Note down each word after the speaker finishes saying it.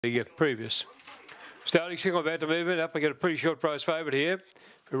the previous. Starting single about to move it up. I get a pretty short price favourite here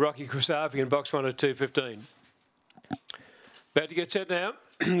for Rocky Kristafi in box 1 at 2.15. About to get set now.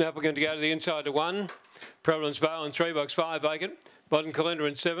 Up we're going to go to the inside to 1. Providence Vale in 3, box 5 vacant. Modern Calendar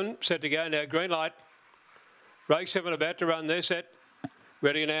in 7. Set to go now. Green light. Race 7 about to run. They're set.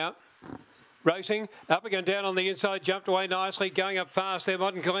 Ready now. Racing, up again, down on the inside, jumped away nicely, going up fast there,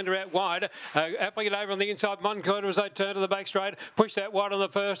 Modern Calendar out wide. Appling over on the inside, Modern Calendar as they turn to the back straight, pushed that wide on the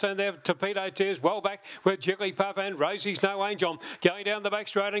first, and there, Torpedo Tears well back with Jigglypuff and Rosie's No Angel. Going down the back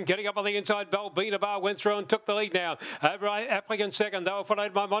straight and getting up on the inside, Belbina Bar went through and took the lead now. Over Applicant second, they were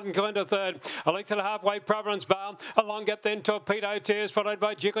followed by Modern Calendar third. A length and a halfway, Providence Bar. Along it then, Torpedo Tears, followed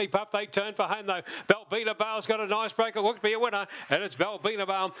by Jigglypuff. They turn for home though. Belbina Bar's got a nice break, it looks to be a winner, and it's Belbina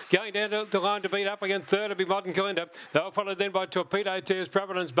Bar going down to the line to beat up again. Third will be Modern Calendar. They were followed then by Torpedo Tears,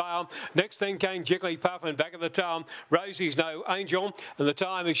 Providence Bale. Next thing came Jigglypuff, and back at the time, Rosie's No Angel, and the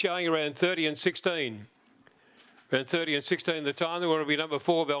time is showing around 30 and 16. Around 30 and 16 the time. There will be number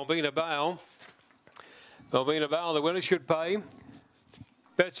 4, Belbina Bale. Belbina Bale, the winner should pay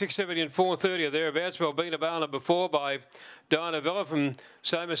about 6.70 and 4.30 or thereabouts. Belbina Bale number 4 by Diana Villa from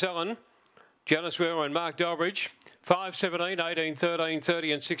Samus Ellen. Janice Ware and Mark Delbridge. 5.17, 18, 13,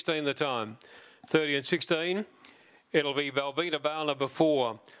 30 and 16 the time. 30 and 16. It'll be Belbina Bale number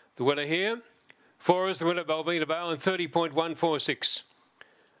 4. The winner here. 4 is the winner, Belbina Bale, in 30.146.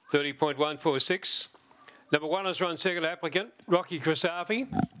 30.146. Number 1 is run second applicant, Rocky Kristafi.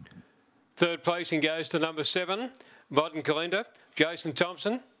 Third placing goes to number 7, Modern Calendar, Jason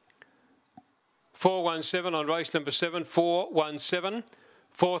Thompson. 4.17 on race number 7, 4.17.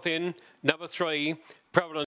 Fourth in, number 3, Providence.